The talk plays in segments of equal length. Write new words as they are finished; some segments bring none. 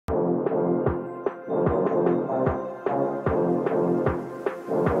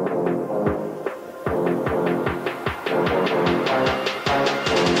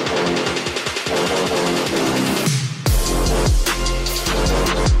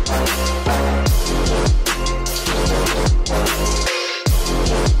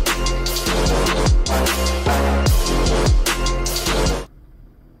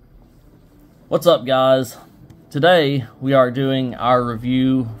What's up, guys? Today we are doing our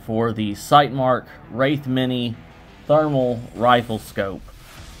review for the Sightmark Wraith Mini Thermal Rifle Scope.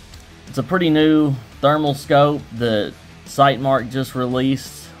 It's a pretty new thermal scope that Sightmark just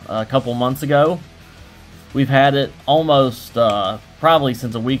released a couple months ago. We've had it almost probably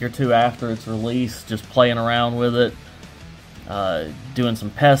since a week or two after its release, just playing around with it, doing some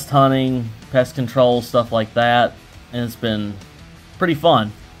pest hunting, pest control, stuff like that, and it's been pretty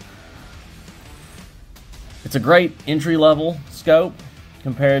fun. It's a great entry-level scope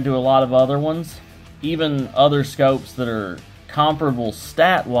compared to a lot of other ones. Even other scopes that are comparable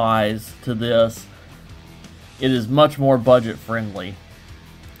stat-wise to this, it is much more budget-friendly.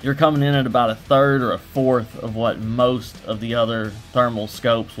 You're coming in at about a third or a fourth of what most of the other thermal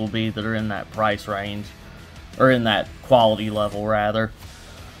scopes will be that are in that price range, or in that quality level, rather.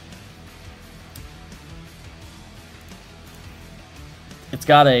 It's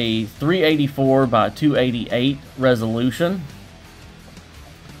got a 384 by 288 resolution.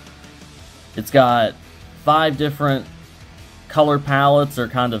 It's got 5 different color palettes or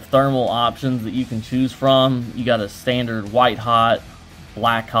kind of thermal options that you can choose from. You got a standard white hot,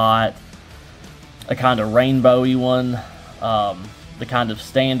 black hot, a kind of rainbowy one, the kind of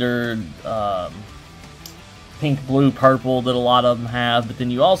standard pink, blue, purple that a lot of them have, but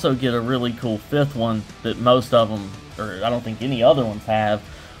then you also get a really cool 5th one that most of them, or I don't think any other ones have,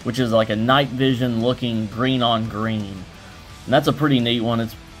 which is like a night vision looking green on green. And that's a pretty neat one.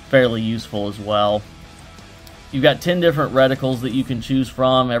 It's fairly useful as well. You've got 10 different reticles that you can choose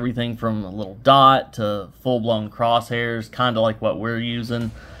from, everything from a little dot to full-blown crosshairs, kind of like what we're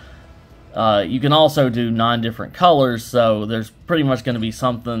using. You can also do 9 different colors, so there's pretty much going to be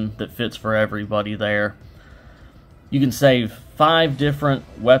something that fits for everybody there. You can save 5 different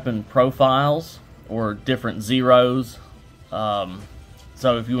weapon profiles, or different zeros.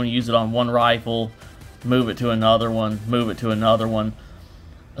 So if you want to use it on one rifle, move it to another one, move it to another one.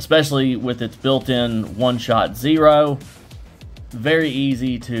 Especially with its built-in one-shot zero, very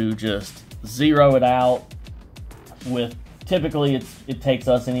easy to just zero it out. With typically it takes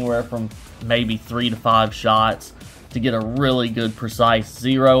us anywhere from maybe 3 to 5 shots to get a really good precise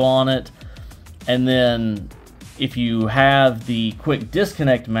zero on it. And then if you have the quick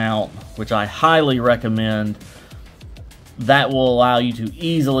disconnect mount, which I highly recommend, that will allow you to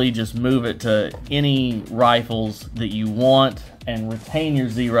easily just move it to any rifles that you want and retain your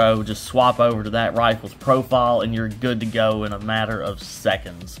zero. Just swap over to that rifle's profile and you're good to go in a matter of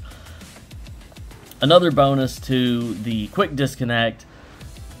seconds. Another bonus to the quick disconnect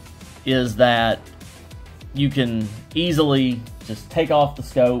is that you can easily just take off the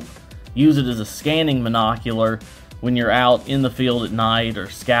scope, use it as a scanning monocular when you're out in the field at night or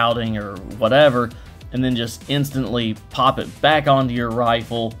scouting or whatever, and then just instantly pop it back onto your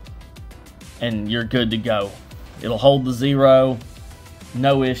rifle and you're good to go. It'll hold the zero,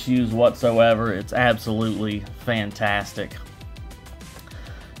 no issues whatsoever. It's absolutely fantastic.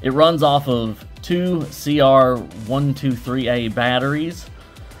 It runs off of 2 CR123A batteries.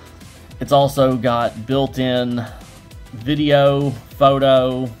 It's also got built-in video,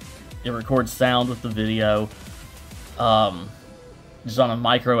 photo. It records sound with the video, just on a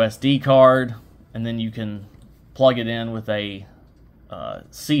micro SD card, and then you can plug it in with a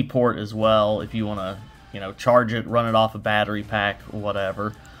C port as well if you want to, charge it, run it off a battery pack or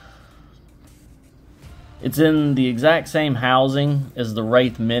whatever. It's in the exact same housing as the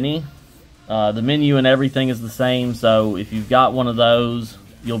Wraith Mini. The menu and everything is the same, so if you've got one of those,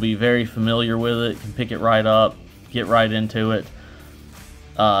 you'll be very familiar with it. You can pick it right up, get right into it.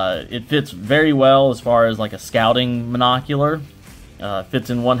 It fits very well as far as like a scouting monocular. Fits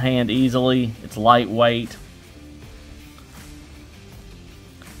in one hand easily. It's lightweight.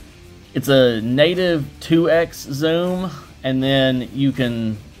 It's a native 2x zoom, and then you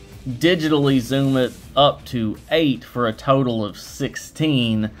can digitally zoom it up to 8 for a total of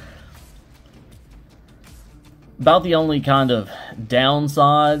 16. About the only kind of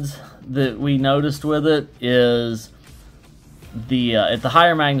downsides that we noticed with it is at the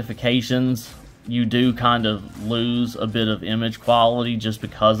higher magnifications, you do kind of lose a bit of image quality just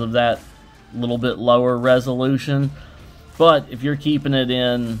because of that little bit lower resolution. But if you're keeping it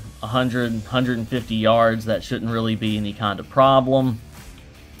in 100, 150 yards, that shouldn't really be any kind of problem.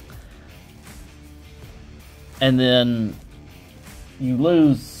 And then you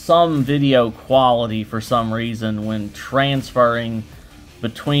lose some video quality for some reason when transferring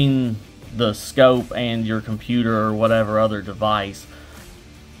between the scope and your computer or whatever other device.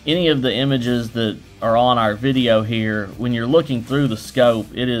 Any of the images that are on our video here, when you're looking through the scope,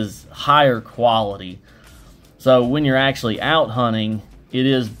 it is higher quality. So when you're actually out hunting, it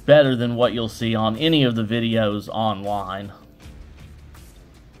is better than what you'll see on any of the videos online.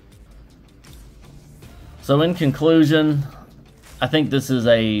 So in conclusion, I think this is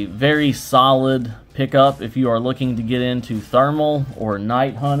a very solid pickup if you are looking to get into thermal or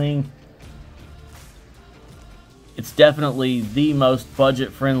night hunting. It's definitely the most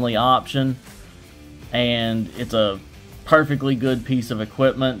budget-friendly option, and it's a perfectly good piece of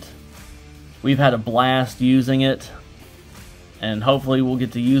equipment. We've had a blast using it, and hopefully we'll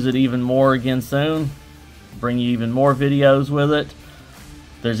get to use it even more again soon. Bring you even more videos with it.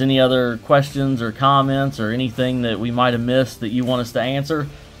 If there's any other questions or comments or anything that we might have missed that you want us to answer,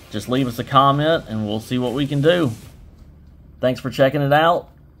 just leave us a comment and we'll see what we can do. Thanks for checking it out.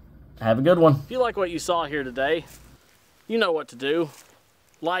 Have a good one. If you like what you saw here today, you know what to do.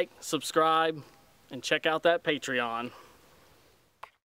 Like, subscribe, and check out that Patreon.